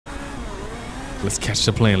Let's catch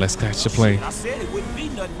the plane. Let's catch the plane. I said it wouldn't be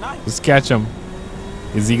nothing nice. Let's catch him.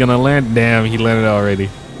 Is he gonna land? Damn, he landed already.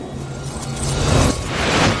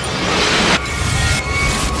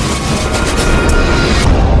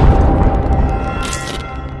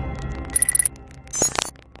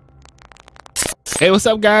 Hey, what's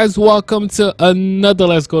up, guys? Welcome to another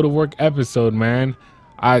Let's Go to Work episode, man.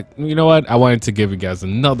 You know what? I wanted to give you guys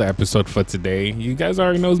another episode for today. You guys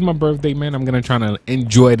already know it's my birthday, man. I'm gonna try to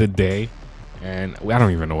enjoy the day, and I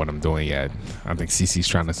don't even know what I'm doing yet. I think CC's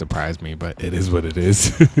trying to surprise me, but it is what it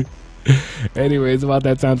is. Anyway, it's about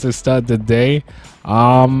that time to start the day.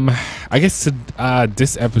 I guess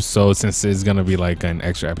this episode, since it's gonna be like an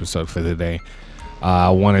extra episode for the day,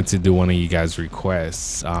 I wanted to do one of you guys'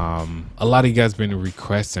 requests. A lot of you guys been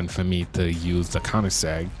requesting for me to use the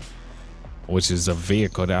Koenigseggs, which is a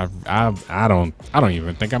vehicle that I don't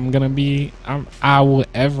even think I will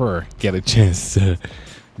ever get a chance to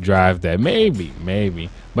drive that. Maybe.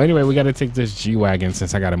 But anyway, we got to take this G-Wagon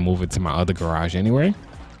since I got to move it to my other garage anyway.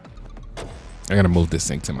 I got to move this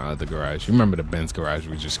thing to my other garage. You remember the Benz garage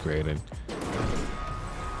we just created?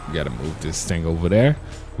 We got to move this thing over there.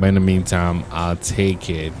 But in the meantime, I'll take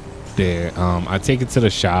it there. I take it to the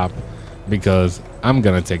shop because I'm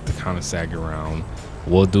gonna take the Koenigseggs around.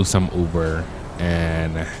 We'll do some Uber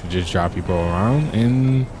and just drive people around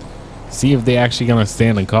and see if they actually gonna stay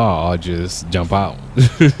in the car or just jump out.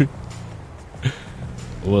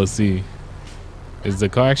 We'll see. Is the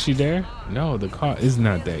car actually there? No, the car is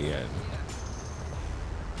not there yet.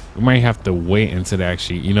 We might have to wait until they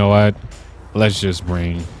actually, you know what? Let's just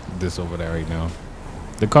bring this over there right now.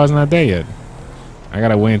 The car's not there yet. I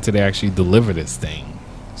gotta wait until they actually deliver this thing.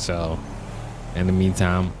 So in the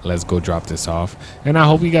meantime, let's go drop this off. And I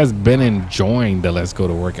hope you guys been enjoying the Let's Go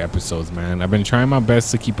to Work episodes, man. I've been trying my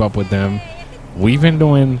best to keep up with them. We've been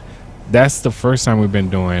doing, that's the first time we've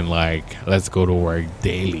been doing like Let's Go to Work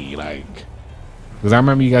daily, like, because I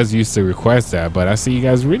remember you guys used to request that, but I see you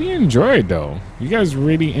guys really enjoy it though. You guys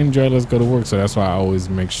really enjoy Let's Go to Work, so that's why I always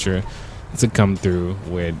make sure to come through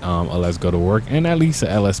with a Let's Go to Work and at least a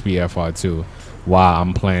LSPFR too while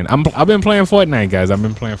I'm playing. I've been playing Fortnite, guys. I've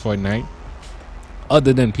been playing Fortnite,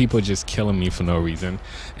 other than people just killing me for no reason.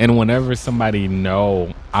 And whenever somebody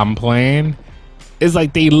know I'm playing, it's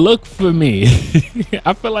like they look for me.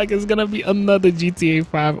 I feel like it's gonna be another GTA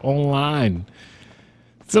 5 online.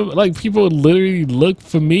 So like people literally look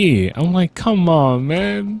for me. I'm like, come on,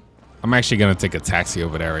 man. I'm actually gonna take a taxi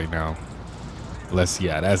over there right now. Let's see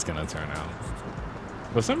how that's gonna turn out.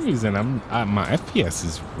 For some reason, my FPS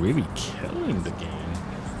is really killing the game.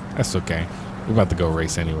 That's okay. We're about to go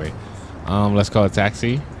race anyway. Let's call a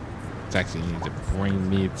taxi. Taxi needs to bring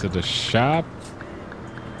me to the shop.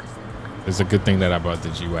 It's a good thing that I brought the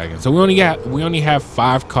G-Wagon. So we only have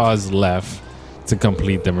 5 cars left to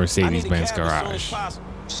complete the Mercedes-Benz garage.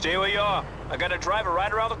 Stay where you are. I got a driver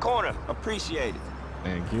right around the corner. Appreciate it.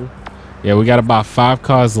 Thank you. Yeah, we got about 5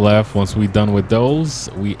 cars left. Once we're done with those,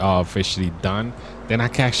 we are officially done. Then I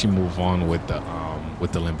can actually move on with the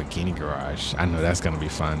Lamborghini garage. I know that's gonna be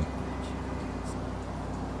fun.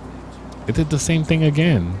 It did the same thing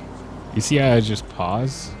again. You see how I just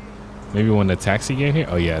pause? Maybe when the taxi get here?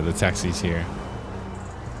 Oh yeah, the taxi's here.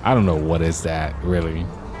 I don't know what is that really.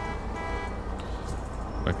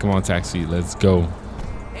 But come on, taxi, let's go.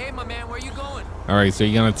 Hey, my man, where you going? All right, so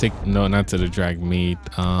you're gonna take, no, not to the drag meet.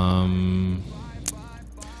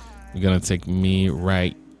 You're gonna take me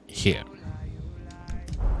right here.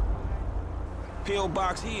 P.O.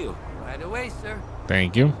 Box Hill. Right away, sir.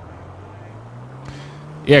 Thank you.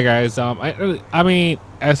 Yeah, guys. I mean,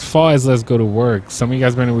 as far as Let's Go to Work, some of you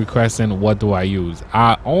guys been requesting what do I use.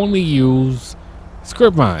 I only use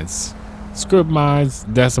script mods. Script mods.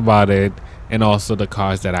 That's about it. And also the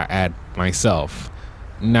cars that I add myself.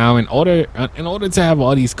 Now, in order to have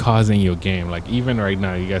all these cars in your game, like even right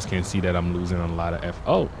now, you guys can see that I'm losing a lot of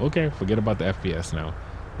Oh, okay. Forget about the FPS now.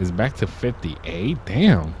 It's back to 58.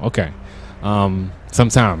 Damn. Okay.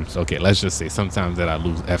 Sometimes, okay, let's just say sometimes that I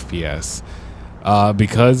lose FPS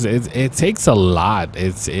because it takes a lot.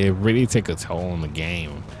 It really takes a toll on the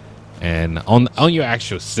game and on your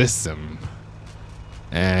actual system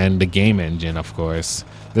and the game engine, of course.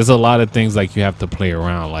 There's a lot of things like you have to play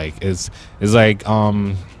around. Like it's like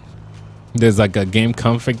there's like a game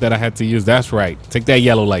config that I had to use. That's right. Take that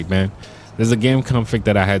yellow light, man. There's a game config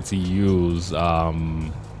that I had to use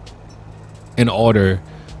in order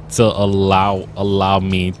to allow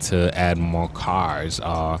me to add more cars,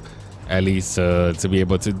 at least to be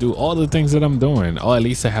able to do all the things that I'm doing, or at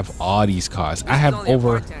least to have all these cars. I have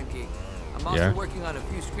over. I'm also working on a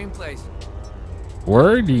few screenplays.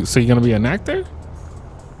 Word? So you're gonna be an actor?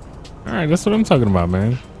 All right, that's what I'm talking about,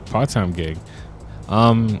 man. Part-time gig.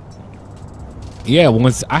 Yeah,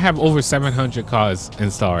 once I have over 700 cars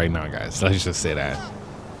installed right now, guys. Let's just say that.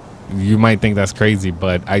 You might think that's crazy,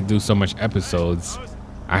 but I do so much episodes,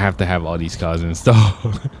 I have to have all these cars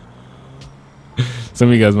installed. Some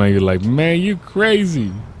of you guys might be like, man, you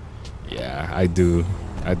crazy. Yeah, I do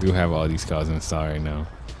have all these cars installed right now.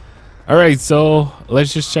 All right, so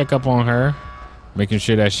let's just check up on her, making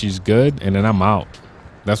sure that she's good, and then I'm out.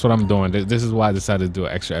 That's what I'm doing. This is why I decided to do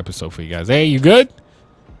an extra episode for you guys. Hey, you good?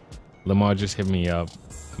 Lamar just hit me up.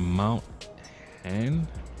 Mount and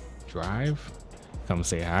Drive. Come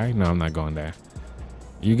say hi. No, I'm not going there.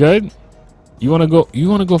 You good? You wanna go? You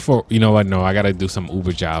wanna go for? You know what? No, I gotta do some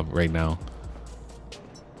Uber job right now.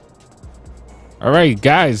 All right,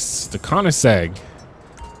 guys. The Koenigseggs.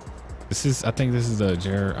 This is. I think this is a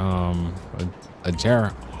Jer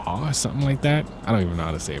or something like that. I don't even know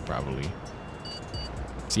how to say it properly.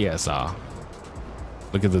 CSR.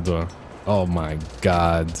 Look at the door. Oh my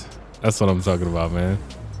God. That's what I'm talking about, man.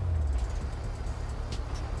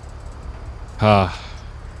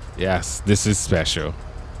 Yes, this is special.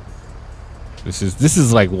 This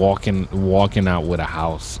is like walking out with a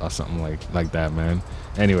house or something like that, man.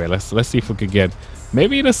 Anyway, let's see if we could get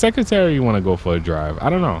maybe the secretary want to go for a drive. I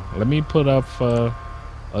don't know. Let me put up a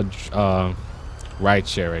ride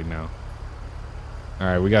share right now. All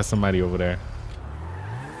right, we got somebody over there.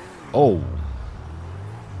 Oh.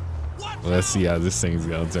 Let's see how this thing's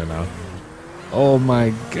gonna turn out. Oh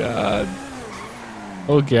my God.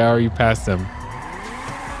 Okay, I already passed him.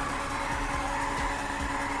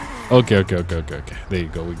 Okay. There you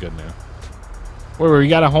go. We good now. Wait, we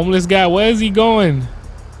got a homeless guy. Where is he going?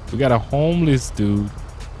 We got a homeless dude.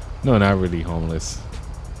 No, not really homeless.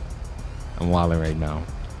 I'm wilding right now.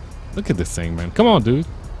 Look at this thing, man. Come on, dude.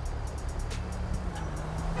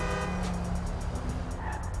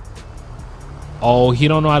 Oh, he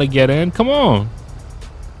don't know how to get in? Come on.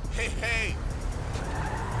 Hey.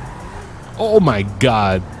 Oh my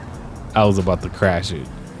God. I was about to crash it.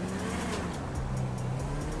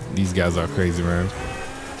 These guys are crazy, man.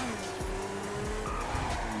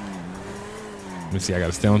 Let me see. I got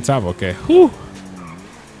to stay on top. Okay. Whew.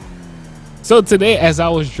 So today, as I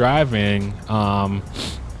was driving,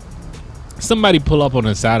 somebody pulled up on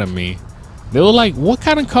the side of me. They were like, what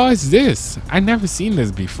kind of car is this? I never seen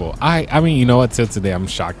this before. I mean, you know what? Till today, I'm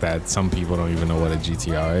shocked that some people don't even know what a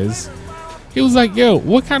GTR is. He was like, yo,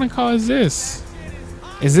 what kind of car is this?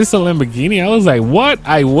 Is this a Lamborghini? I was like, what?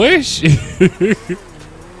 I wish. He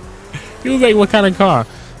was like, what kind of car?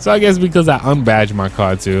 So I guess because I unbadged my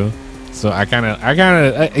car too. So I kind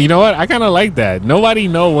of, you know what? I kind of like that. Nobody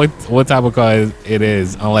know what type of car it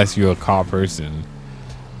is unless you're a car person.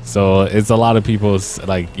 So it's a lot of people's,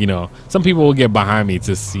 like, you know, some people will get behind me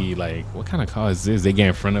to see like, what kind of car is this? They get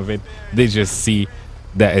in front of it. They just see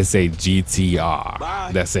that it's a GTR. Bye.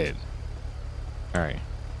 That's it. All right.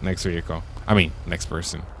 Next vehicle. I mean, next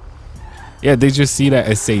person. Yeah, they just see that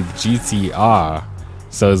it's a GTR.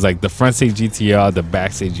 So it's like the front say GTR, the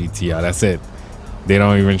back say GTR. That's it. They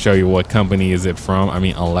don't even show you what company is it from. I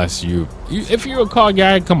mean, unless if you're a car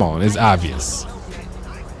guy, come on, it's obvious.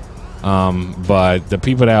 But the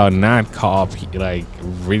people that are not car, like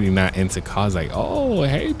really not into cars, like, oh,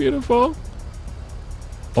 hey, beautiful.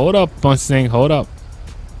 Hold up, Mustang, hold up.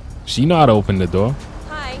 She know how to open the door.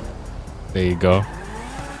 Hi. There you go.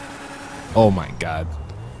 Oh my God.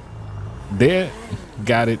 There,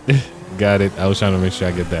 got it, got it. I was trying to make sure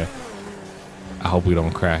I get that. I hope we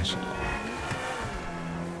don't crash.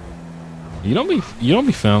 You don't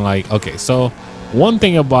be feeling like, okay, so one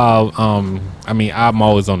thing about I mean, I'm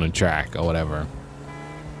always on the track or whatever.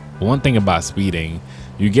 One thing about speeding,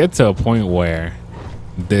 you get to a point where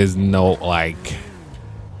there's no, like,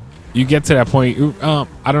 you get to that point.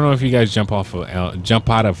 I don't know if you guys jump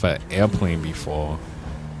out of an airplane before,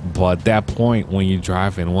 but that point when you're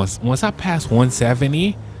driving, once I pass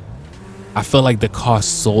 170, I feel like the car's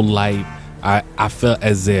so light. I feel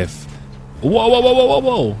as if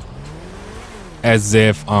whoa, as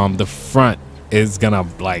if the front is gonna,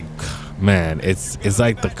 like, man, it's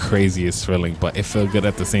like the craziest feeling, but it feels good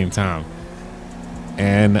at the same time.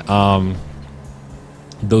 And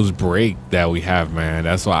those brake that we have, man,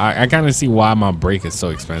 that's why I kind of see why my brake is so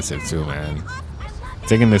expensive too, man.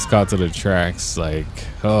 Taking this car to the tracks, like,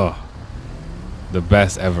 oh, the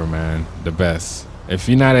best ever, man, the best. If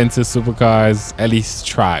you're not into supercars, at least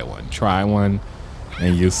try one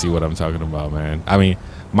and you'll see what I'm talking about, man. I mean,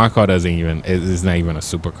 my car it's not even a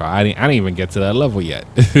supercar. I didn't even get to that level yet.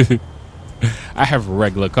 I have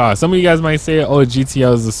regular cars. Some of you guys might say, oh,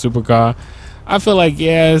 GTO is a supercar. I feel like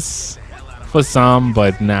yes, for some,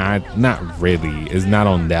 but not really. It's not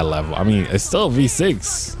on that level. I mean, it's still a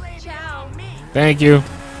V6. Thank you.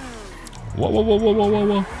 Whoa, whoa, whoa, whoa, whoa, whoa,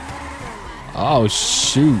 whoa. Oh,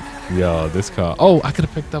 shoot. Yo, this car. Oh, I could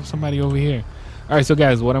have picked up somebody over here. All right, so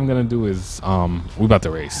guys, what I'm gonna do is we about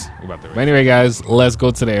to race. But anyway, guys, let's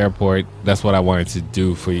go to the airport. That's what I wanted to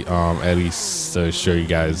do for at least to show you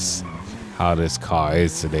guys how this car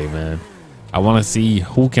is today, man. I want to see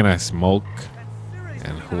who can I smoke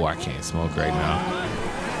and who I can't smoke right now.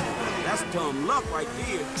 That's dumb luck right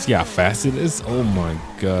there. See how fast it is? Oh my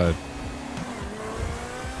god.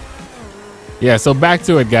 Yeah, so back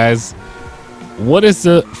to it, guys. What is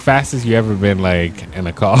the fastest you ever been like in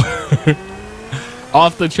a car?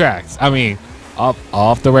 Off the tracks. I mean,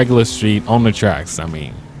 off the regular street, on the tracks. I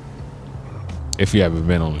mean, if you ever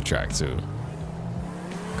been on the track too.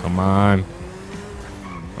 Come on.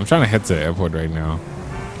 I'm trying to head to the airport right now.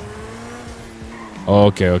 Oh,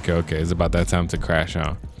 okay. It's about that time to crash,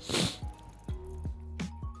 huh?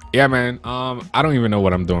 Yeah, man. I don't even know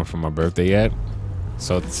what I'm doing for my birthday yet.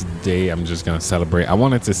 So today I'm just gonna celebrate. I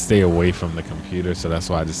wanted to stay away from the computer, so that's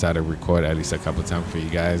why I decided to record at least a couple times for you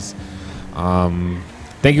guys.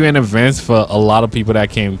 Thank you in advance for a lot of people that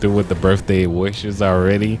came through with the birthday wishes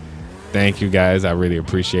already. Thank you guys. I really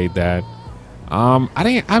appreciate that. I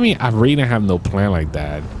really didn't have no plan like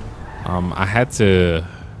that. I had to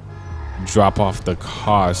drop off the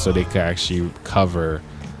car so they could actually cover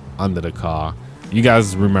under the car. You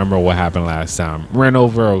guys remember what happened last time? Ran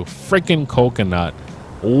over a freaking coconut.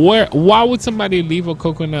 Why would somebody leave a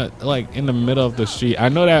coconut like in the middle of the street? I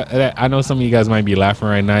know that I know some of you guys might be laughing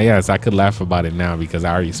right now. Yes, I could laugh about it now because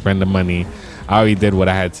I already spent the money. I already did what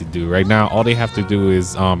I had to do. Right now, all they have to do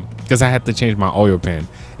is because I had to change my oil pan.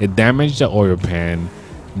 It damaged the oil pan,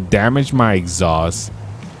 damaged my exhaust.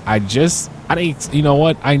 I didn't, you know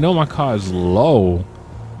what? I know my car is low,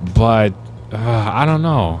 but I don't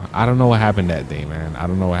know. I don't know what happened that day, man. I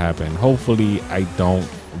don't know what happened. Hopefully, I don't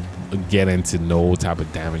get into no type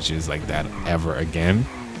of damages like that ever again.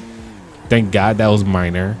 Thank God that was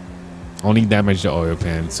minor. Only damaged the oil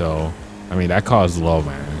pan. So, I mean, that car is low,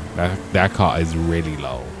 man. That car is really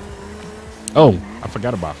low. Oh, I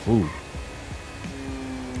forgot about food.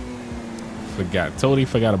 Totally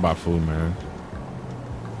forgot about food, man.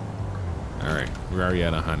 All right, we're already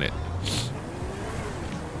at 100.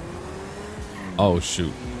 Oh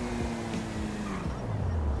shoot.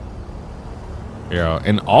 Yeah,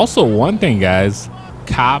 and also one thing, guys,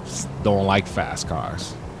 cops don't like fast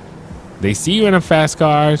cars. They see you in a fast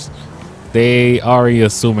cars, they already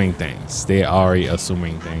assuming things.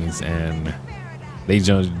 And they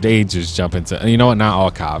just jump into, you know what, not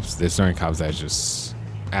all cops. There's certain cops that are just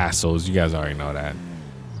assholes. You guys already know that.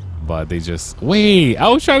 But they just wait. I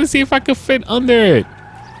was trying to see if I could fit under it.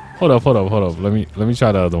 Hold up. Let me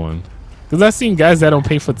try the other one. Because I've seen guys that don't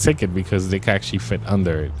pay for ticket because they can actually fit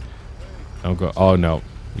under it. Don't go. Oh no.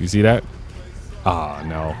 You see that? Oh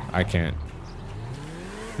no, I can't.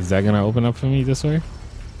 Is that gonna open up for me this way?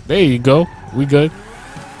 There you go. We good.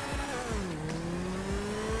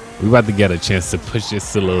 We about to get a chance to push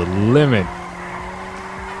this to the limit.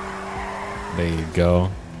 There you go.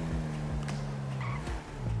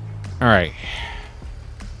 All right.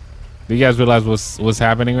 Do you guys realize what's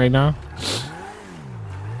happening right now?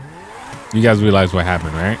 You guys realize what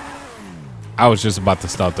happened, right? I was just about to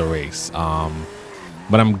start the race.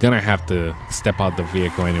 But I'm gonna have to step out the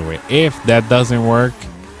vehicle anyway. If that doesn't work,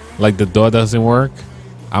 like the door doesn't work,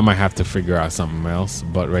 I might have to figure out something else.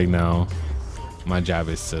 But right now, my job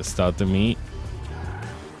is to start the meet.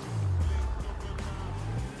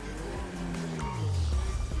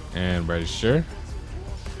 And register.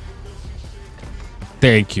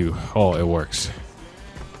 Thank you. Oh, it works.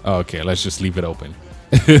 Okay, let's just leave it open.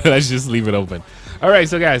 Let's just leave it open. All right,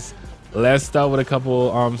 so guys, let's start with a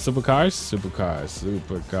couple supercars.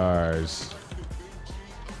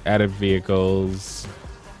 Added vehicles.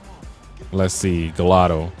 Let's see.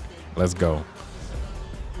 Gelato. Let's go.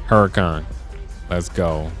 Huracan. Let's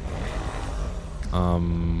go.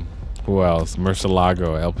 Who else?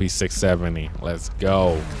 Murcielago LP670. Let's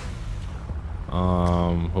go.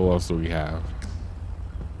 Who else do we have?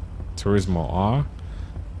 Turismo R.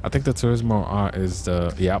 I think the Turismo R is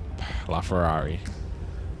the, yep, LaFerrari.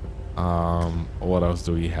 What else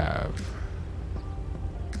do we have?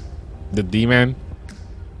 The D-Man.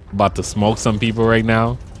 About to smoke some people right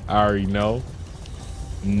now. I already know.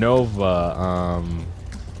 Nova.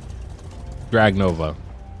 Drag Nova.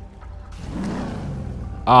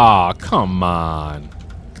 Ah, come on.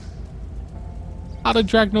 How the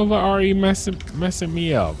Drag Nova already messing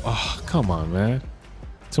me up? Oh, come on, man.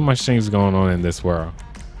 Too much things going on in this world.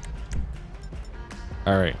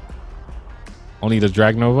 All right. Only the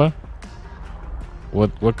Drag Nova?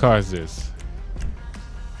 What car is this?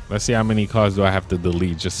 Let's see how many cars do I have to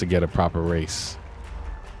delete just to get a proper race.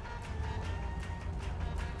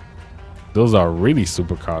 Those are really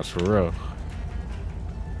supercars for real.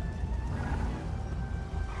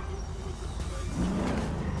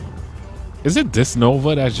 Is it this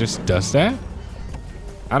Nova that just does that?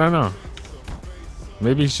 I don't know.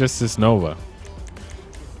 Maybe it's just this Nova.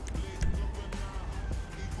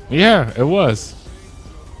 Yeah, it was.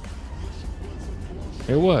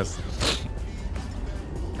 It was.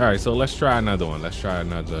 All right, so let's try another one. Let's try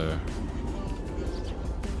another.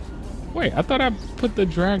 Wait, I thought I put the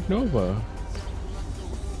drag Nova.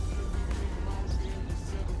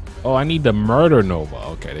 Oh, I need the murder Nova.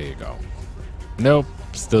 Okay, there you go. Nope,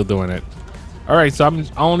 still doing it. All right, so I'm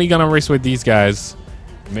only gonna race with these guys.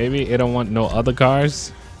 Maybe it don't want no other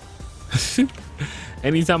cars.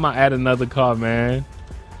 Anytime I add another car, man.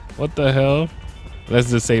 What the hell? Let's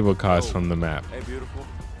disable cars from the map. Hey, beautiful.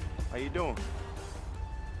 How you doing?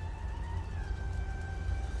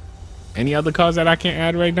 Any other cars that I can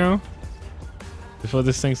add right now? Before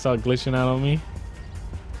this thing starts glitching out on me?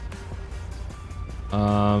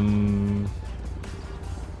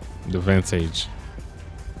 The Vantage.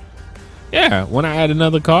 Yeah, when I add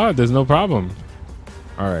another car, there's no problem.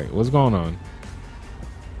 All right, what's going on?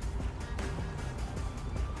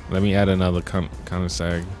 Let me add another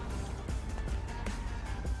Koenigseggs.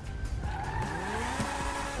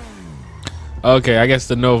 Okay, I guess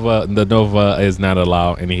the Nova is not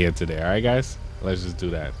allowed in here today. All right, guys, let's just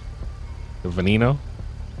do that. The Veneno.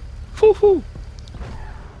 Woo-hoo.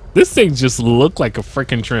 This thing just looked like a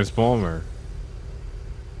freaking transformer.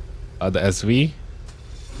 The SV.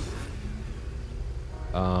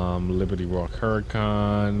 Liberty Rock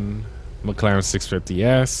Huracan. McLaren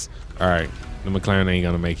 650S. All right, the McLaren ain't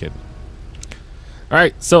gonna make it. All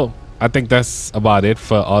right, so I think that's about it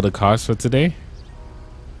for all the cars for today.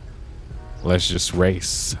 Let's just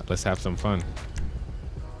race. Let's have some fun.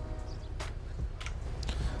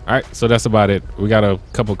 All right, so that's about it. We got a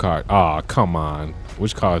couple cars. Oh, come on.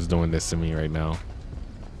 Which car is doing this to me right now?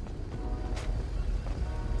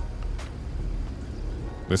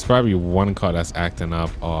 There's probably one car that's acting up,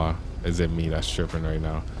 or is it me that's tripping right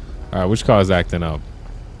now? All right, which car is acting up?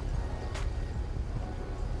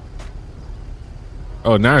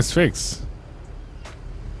 Oh, now it's fixed.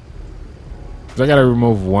 So I gotta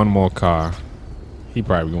remove one more car. He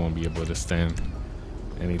probably won't be able to stand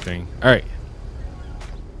anything. All right.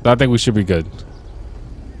 So I think we should be good.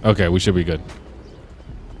 Okay, we should be good.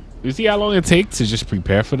 You see how long it takes to just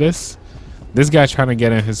prepare for this? This guy trying to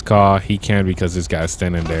get in his car. He can't because this guy's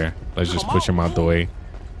standing there. Let's just push him out the way.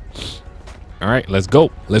 All right, let's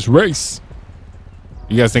go. Let's race.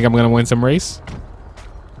 You guys think I'm gonna win some race?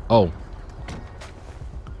 Oh.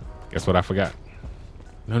 Guess what I forgot?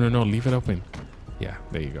 No, leave it open. Yeah,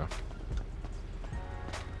 there you go.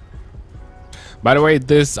 By the way,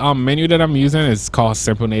 this menu that I'm using is called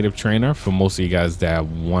Simple Native Trainer for most of you guys that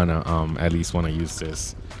wanna at least wanna use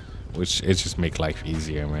this, which it just make life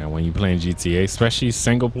easier, man. When you playing GTA, especially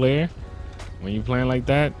single player, when you playing like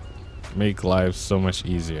that, make life so much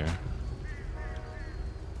easier.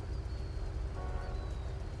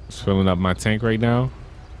 Just filling up my tank right now.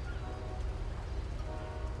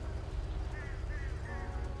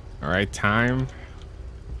 All right, time.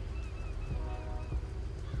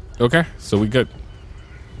 Okay, so we good.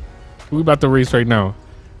 We about to race right now.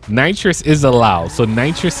 Nitrous is allowed. So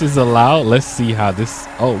nitrous is allowed. Let's see how this.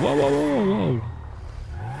 Oh, whoa.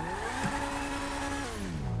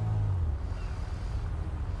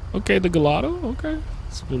 Okay, the Gelato. Okay,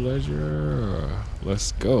 Super Leisure.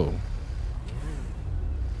 Let's go.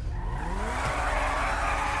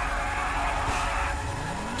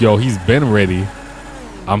 Yo, he's been ready.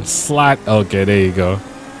 I'm slot. Okay, there you go.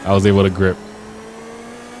 I was able to grip.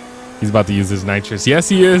 He's about to use his nitrous. Yes,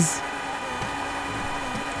 he is.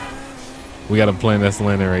 We got a plane that's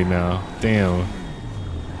landing right now. Damn.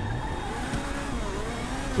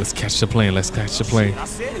 Let's catch the plane. Let's catch the plane.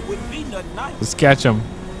 Let's catch him.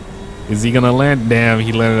 Is he gonna land? Damn,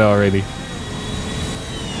 he landed already.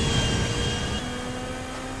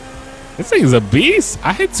 This thing's a beast.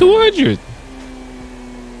 I hit 200.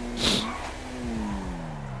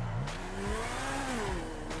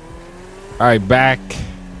 All right, back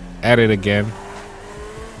at it again.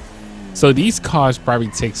 So these cars probably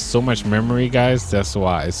take so much memory, guys. That's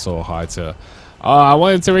why it's so hard to. Oh, I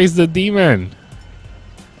wanted to raise the demon.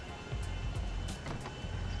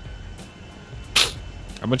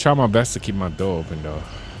 I'm gonna try my best to keep my door open though.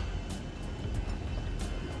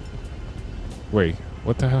 Wait,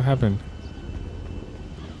 what the hell happened?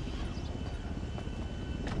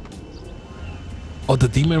 Oh, the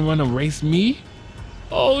demon wanna race me?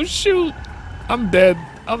 Oh shoot, I'm dead.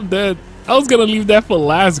 I'm dead. I was gonna leave that for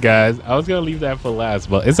last, guys. I was gonna leave that for last,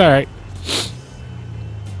 but it's all right.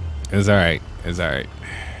 It's all right. It's all right.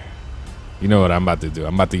 You know what I'm about to do?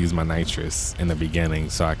 I'm about to use my nitrous in the beginning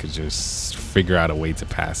so I could just figure out a way to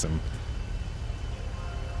pass him.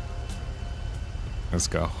 Let's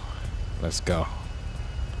go. Let's go.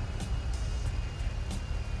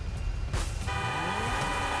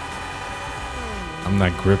 I'm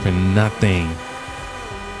not gripping nothing.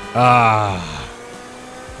 Ah.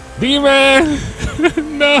 D-Man!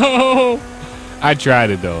 No! I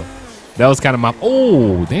tried it though. That was kind of my...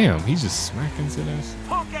 Oh, damn. He's just smacking to this.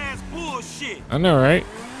 Punk ass bullshit. I know, right?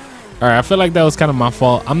 All right, I feel like that was kind of my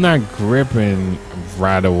fault. I'm not gripping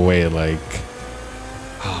right away. Like,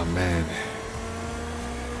 oh, man.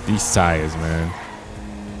 These tires, man.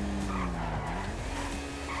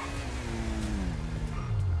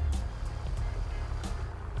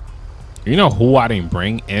 You know who I didn't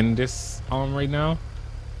bring in this right now?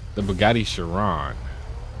 The Bugatti Chiron.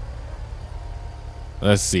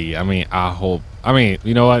 Let's see. I mean, I hope. I mean,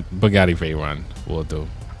 you know what? Bugatti Veyron will do.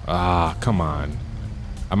 Ah, come on.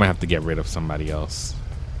 I might have to get rid of somebody else.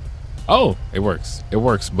 Oh, it works. It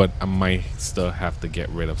works, but I might still have to get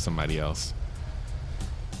rid of somebody else.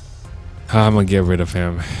 I'm gonna get rid of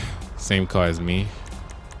him. Same car as me.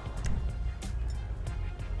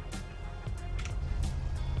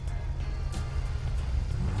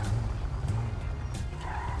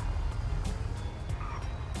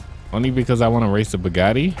 Only because I want to race the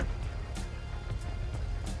Bugatti.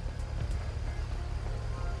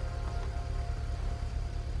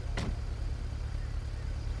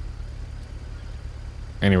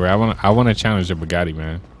 Anyway, I want to challenge the Bugatti,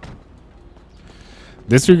 man.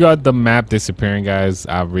 Disregard the map disappearing, guys.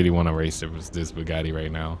 I really want to race this Bugatti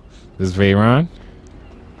right now. This Veyron.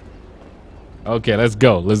 Okay, let's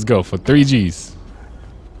go. Let's go for 3 Gs.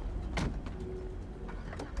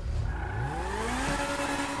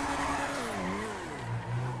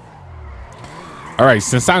 All right,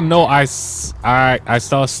 since I know I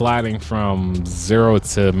start sliding from 0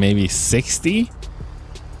 to maybe 60,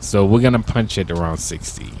 so we're gonna punch it around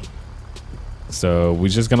 60. So we're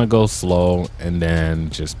just gonna go slow and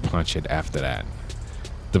then just punch it after that.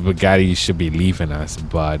 The Bugatti should be leaving us,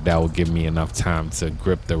 but that will give me enough time to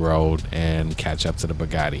grip the road and catch up to the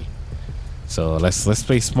Bugatti. So let's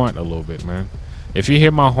play smart a little bit, man. If you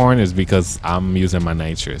hear my horn, it's because I'm using my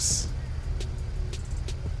nitrous.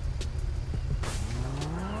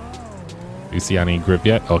 You see I didn't grip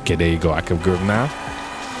yet? Okay, there you go. I can grip now.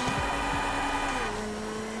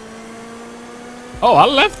 Oh, I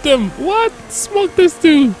left him. What? Smoke this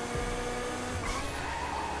dude.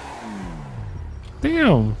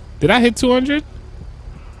 Damn. Did I hit 200? All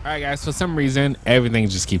right, guys. For some reason, everything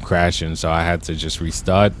just keep crashing. So I had to just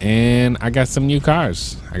restart. And I got some new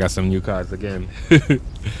cars. I got some new cars again.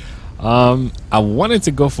 I wanted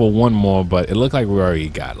to go for one more, but it looked like we already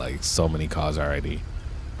got like so many cars already.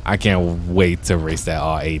 I can't wait to race that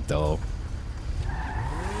R8 though.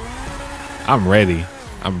 I'm ready.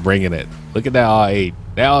 I'm bringing it. Look at that R8.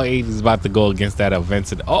 That R8 is about to go against that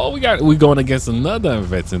Aventador. Oh, we going against another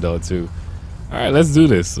Aventador too. All right, let's do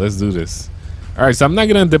this. Let's do this. All right, so I'm not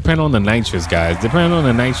gonna depend on the nitrous, guys. Depending on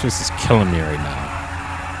the nitrous is killing me right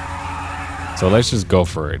now. So let's just go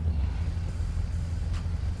for it.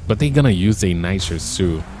 But they're gonna use a nitrous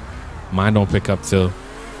too. Mine don't pick up till.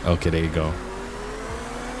 Okay, there you go.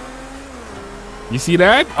 You see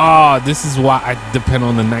that? Oh, this is why I depend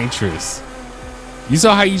on the nitrous. You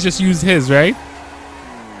saw how you just used his, right?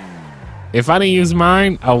 If I didn't use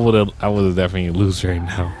mine, I would have definitely lose right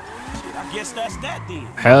now. I guess that's that then.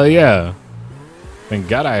 Hell yeah. Thank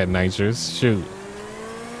God I had nitrous. Shoot.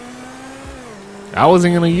 I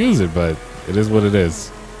wasn't gonna use it, but it is what it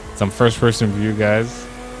is. Some first person view, guys.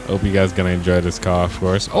 Hope you guys gonna enjoy this car, of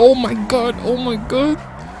course. Oh my god, oh my god.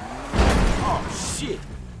 Oh shit.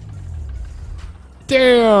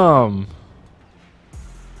 Damn.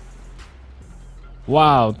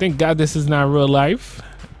 Wow, thank God this is not real life.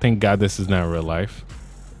 Thank God this is not real life.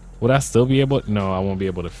 Would I still be able? No, I won't be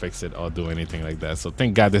able to fix it or do anything like that. So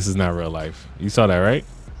thank God this is not real life. You saw that, right?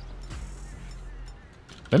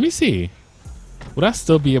 Let me see. Would I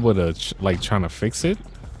still be able to like trying to fix it?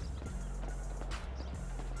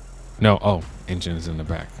 No. Oh, engine's in the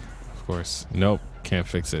back. Of course. Nope. Can't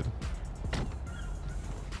fix it.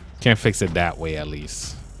 Can't fix it that way, at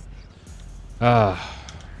least. I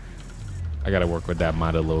gotta work with that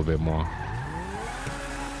mod a little bit more.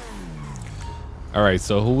 All right,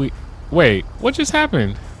 so who we... Wait, what just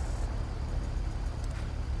happened?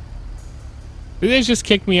 Did they just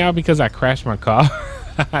kick me out because I crashed my car?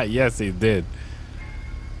 Yes, it did.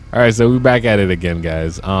 All right, so we're back at it again,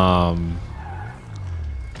 guys.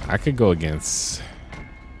 I could go against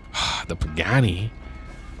the Pagani.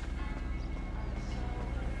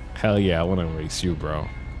 Hell yeah, I want to race you, bro.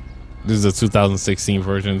 This is a 2016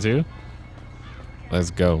 version too.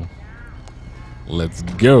 Let's go. Let's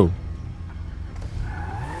go.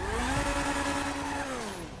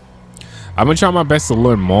 I'm gonna try my best to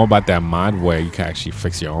learn more about that mod where you can actually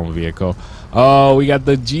fix your own vehicle. Oh, we got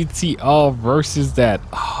the GTR versus that.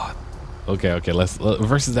 Oh, okay. Let's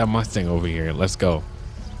versus that Mustang over here. Let's go.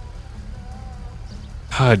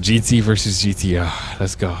 GT versus GTR.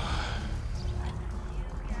 Let's go.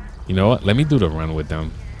 You know what? Let me do the run with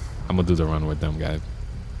them. I'm gonna do the run with them, guys.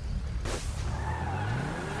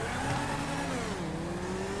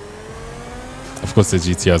 Of course, the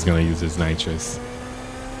GTR is gonna use his nitrous.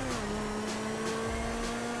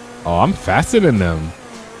 Oh, I'm faster than them.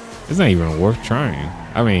 It's not even worth trying.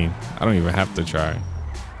 I mean, I don't even have to try.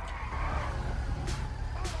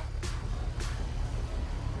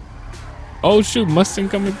 Oh shoot, Mustang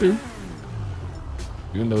coming through.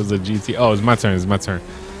 Even though it's a GT. Oh, it's my turn. It's my turn.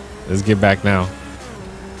 Let's get back now.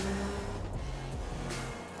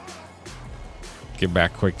 Get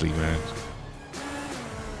back quickly, man.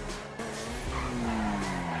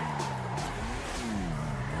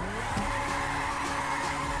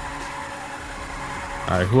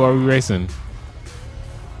 All right, who are we racing?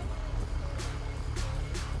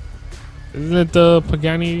 Isn't it the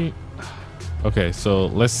Pagani? Okay, so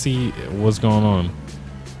let's see what's going on.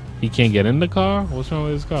 He can't get in the car? What's wrong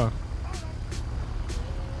with his car?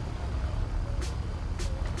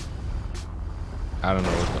 I don't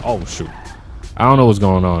know. Oh, shoot. I don't know what's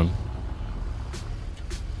going on.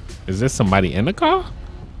 Is there somebody in the car?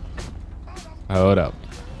 Hold up.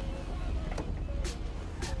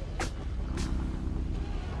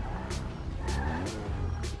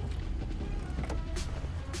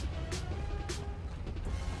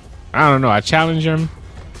 I don't know. I challenge him.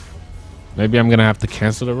 Maybe I'm gonna have to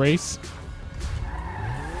cancel the race.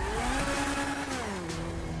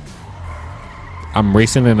 I'm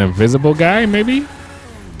racing an invisible guy, maybe?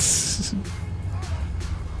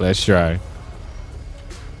 Let's try.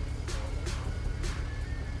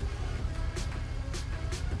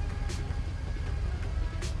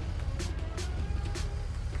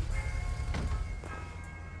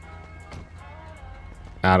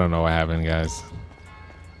 I don't know what happened, guys.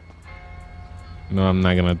 No, I'm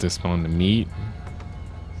not gonna despawn the meat.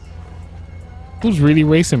 Who's really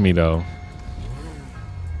racing me though?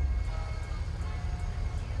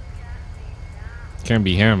 Can't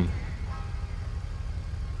be him.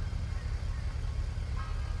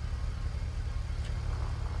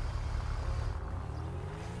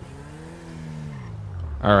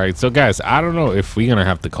 All right, so guys, I don't know if we're gonna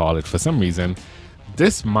have to call it. For some reason,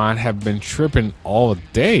 this mod have been tripping all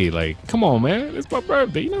day. Like, come on, man. It's my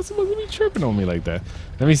birthday. You're not supposed to be tripping on me like that.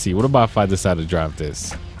 Let me see. What about if I decide to drive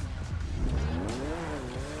this?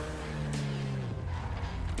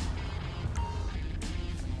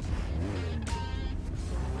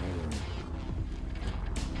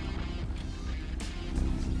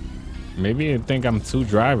 Maybe I think I'm two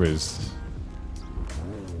drivers.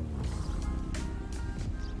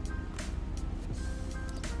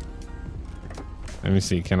 Let me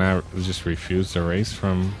see. Can I just refuse the race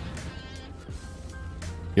from?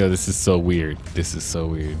 Yo, this is so weird. This is so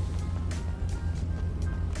weird.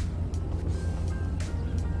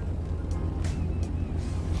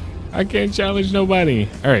 I can't challenge nobody.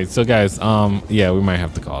 All right, so guys, yeah, we might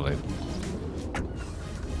have to call it.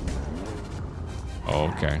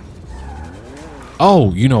 Oh, okay.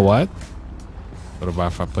 Oh, you know what? What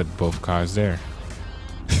about if I put both cars there?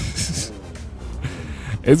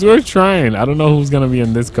 It's worth trying. I don't know who's gonna be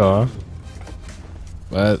in this car,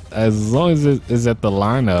 but as long as it is at the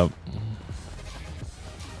lineup,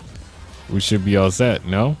 we should be all set.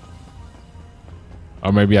 No?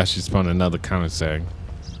 Or maybe I should spawn another Koenigseggs.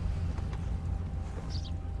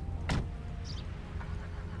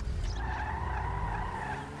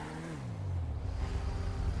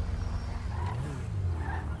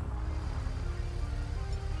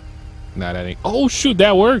 Nah, that ain't. Oh shoot,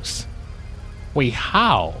 that works. Wait,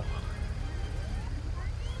 how?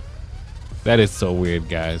 That is so weird,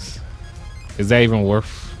 guys. Is that even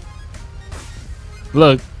worth?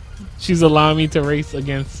 Look, she's allowing me to race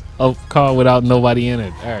against a car without nobody in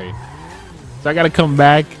it. All right, so I gotta come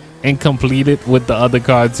back and complete it with the other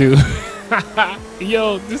car too.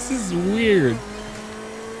 Yo, this is weird.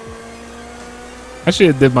 I should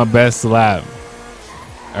have did my best lap.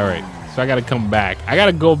 All right, so I gotta come back. I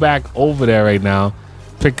gotta go back over there right now,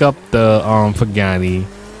 pick up the Pagani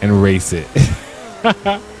and race it.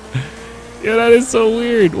 Yo, that is so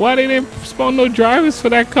weird. Why they didn't spawn no drivers for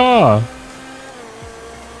that car?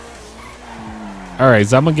 All right,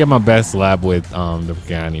 so I'm gonna get my best lap with the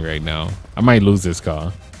Pagani right now. I might lose this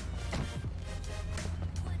car.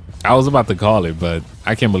 I was about to call it, but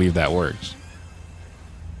I can't believe that works.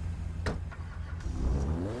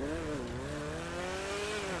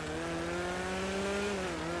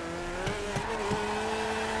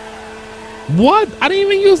 What? I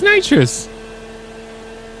didn't even use nitrous.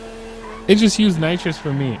 It just used nitrous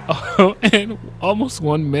for me. Oh, and almost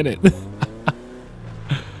 1 minute.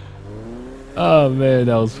 Oh man,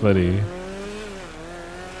 that was funny.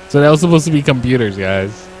 So that was supposed to be computers,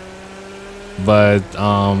 guys. But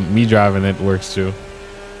me driving it works too.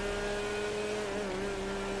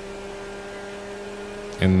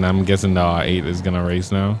 And I'm guessing the R8 is gonna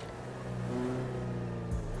race now.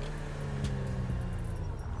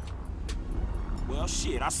 Well,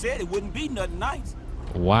 shit, I said it wouldn't be nothing nice.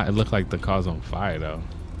 Why? It looked like the car's on fire though.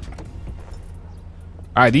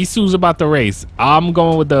 All right, these two's about to race. I'm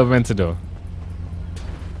going with the Aventador.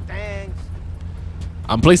 Thanks.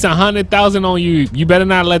 I'm placing 100,000 on you. You better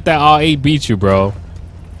not let that R8 beat you, bro.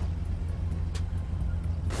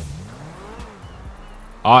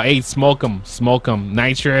 R8, smoke him. Smoke him.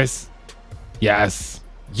 Nitrous. Yes.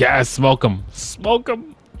 Yes, smoke him. Smoke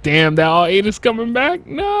him. Damn, that R8 is coming back.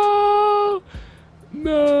 No.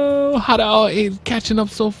 No. How the R8 catching up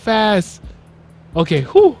so fast? Okay,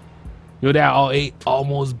 whew. Yo, that R8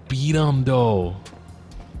 almost beat him, though.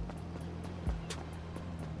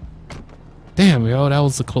 Damn, yo, that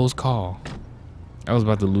was a close call. I was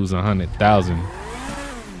about to lose 100,000.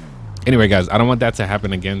 Anyway, guys, I don't want that to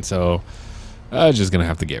happen again, so I'm just gonna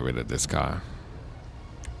have to get rid of this car.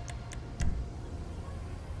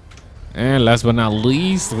 And last but not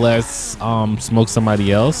least, let's smoke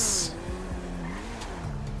somebody else.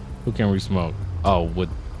 Who can we smoke? Oh,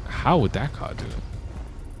 how would that car do?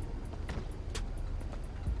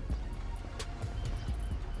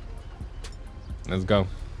 Let's go.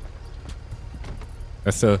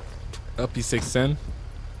 That's a P610.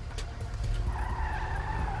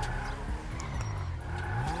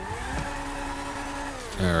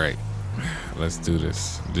 All right, let's do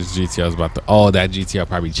this. This GTR is about to. Oh, that GTR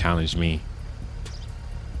probably challenged me.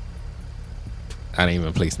 I didn't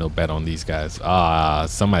even place no bet on these guys.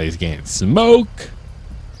 Somebody's getting smoke.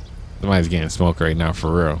 Somebody's getting smoke right now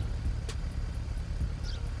for real.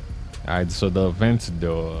 All right, so the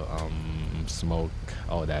Aventador smoke.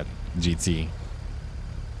 Oh, that GT.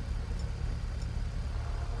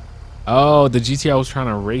 Oh, the GTR was trying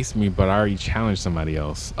to race me, but I already challenged somebody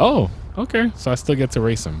else. Oh, okay. So I still get to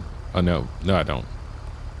race him. Oh, no. No, I don't.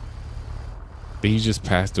 Did he just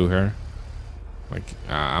pass through her? Like,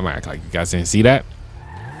 I'm gonna act like you guys didn't see that.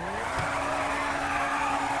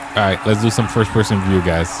 All right, let's do some first-person view,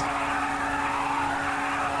 guys.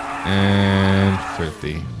 And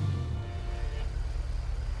 50.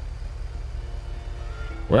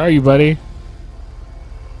 Where are you, buddy?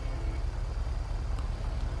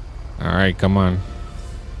 All right, come on.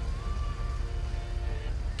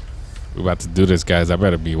 We're about to do this, guys. I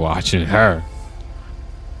better be watching her.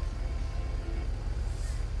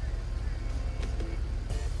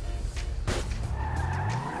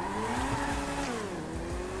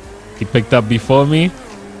 He picked up before me.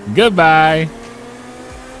 Goodbye.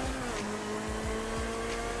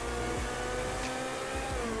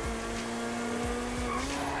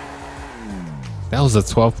 That was a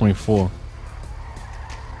 12.4.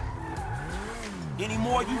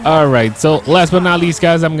 All right, so last but not least,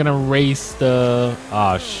 guys, I'm gonna race the.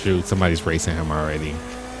 Oh shoot, somebody's racing him already.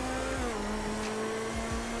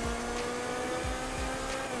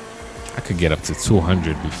 I could get up to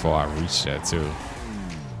 200 before I reach that too.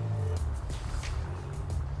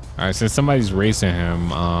 All right, since somebody's racing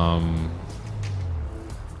him, I'm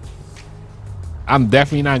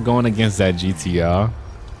definitely not going against that GTR.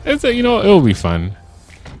 It's a, it'll be fun.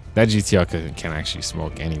 That GTR can actually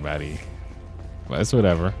smoke anybody. But it's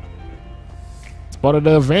whatever. It's part of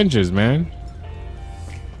the Avengers, man.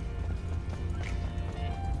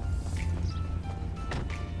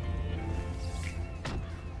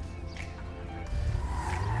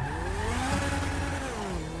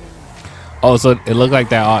 Oh, so it looked like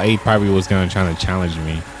that R8 probably was gonna try to challenge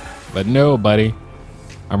me. But no, buddy.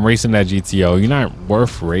 I'm racing that GTO. You're not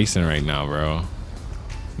worth racing right now, bro.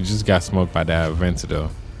 You just got smoked by that Aventador.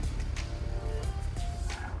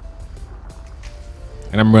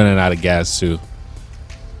 And I'm running out of gas too.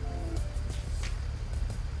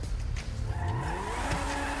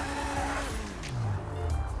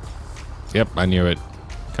 Yep, I knew it.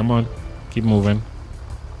 Come on, keep moving.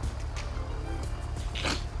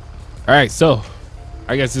 All right, so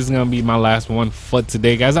I guess this is gonna be my last one for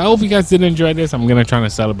today, guys. I hope you guys did enjoy this. I'm gonna try to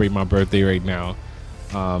celebrate my birthday right now.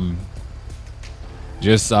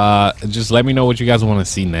 Just let me know what you guys want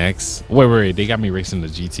to see next. Wait, they got me racing the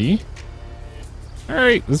GT. All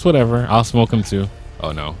right, that's whatever. I'll smoke them too.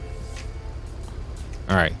 Oh no.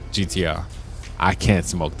 All right, GTR. I can't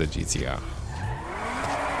smoke the GTR.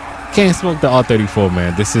 Can't smoke the R34,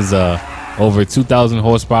 man. This is over 2,000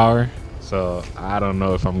 horsepower, so I don't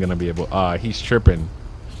know if I'm gonna be able. He's tripping.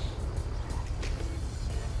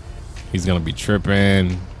 He's gonna be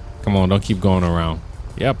tripping. Come on, don't keep going around.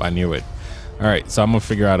 Yep, I knew it. All right, so I'm gonna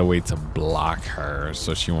figure out a way to block her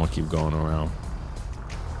so she won't keep going around.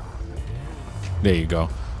 There you go.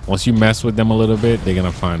 Once you mess with them a little bit, they're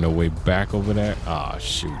gonna find a way back over there. Oh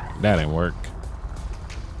shoot, that didn't work.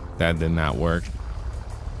 That did not work.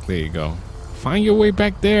 There you go. Find your way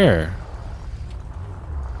back there.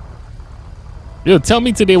 Yo, tell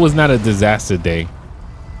me today was not a disaster day.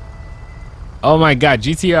 Oh my God,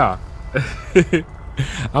 GTR.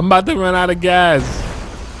 I'm about to run out of gas.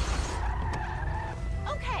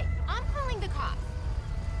 Okay, I'm calling the cops.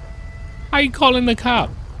 How you calling the cop?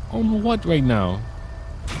 On what right now?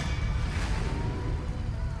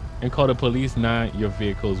 And call the police, not your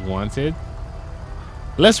vehicle's wanted.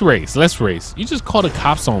 Let's race. You just call the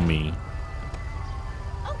cops on me.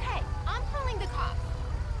 Okay, I'm calling the cops.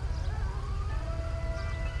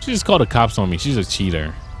 She just called the cops on me. She's a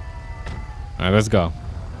cheater. All right, let's go.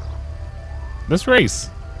 Let's race.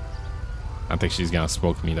 I think she's gonna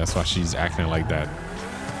smoke me. That's why she's acting like that.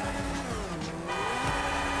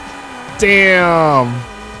 Damn.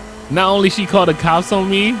 Not only she called the cops on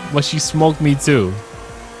me, but she smoked me too.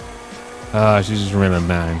 She just ran a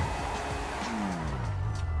 9.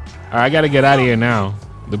 All right, I gotta get out of here now.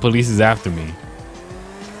 The police is after me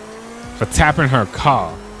for tapping her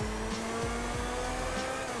car.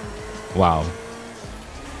 Wow.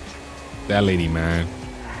 That lady, man.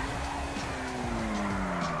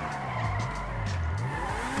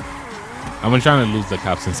 I'm trying to lose the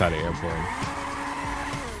cops inside the airport.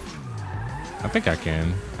 I think I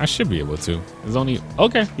can. I should be able to. There's only...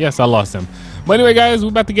 Okay, yes, I lost him. But anyway, guys, we're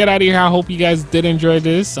about to get out of here. I hope you guys did enjoy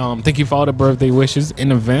this. Thank you for all the birthday wishes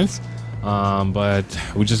in advance. But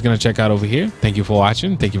we're just going to check out over here. Thank you for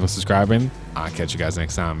watching. Thank you for subscribing. I'll catch you guys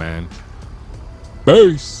next time, man.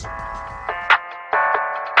 Peace.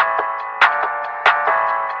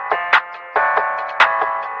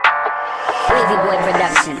 Wavy Boy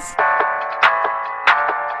Productions.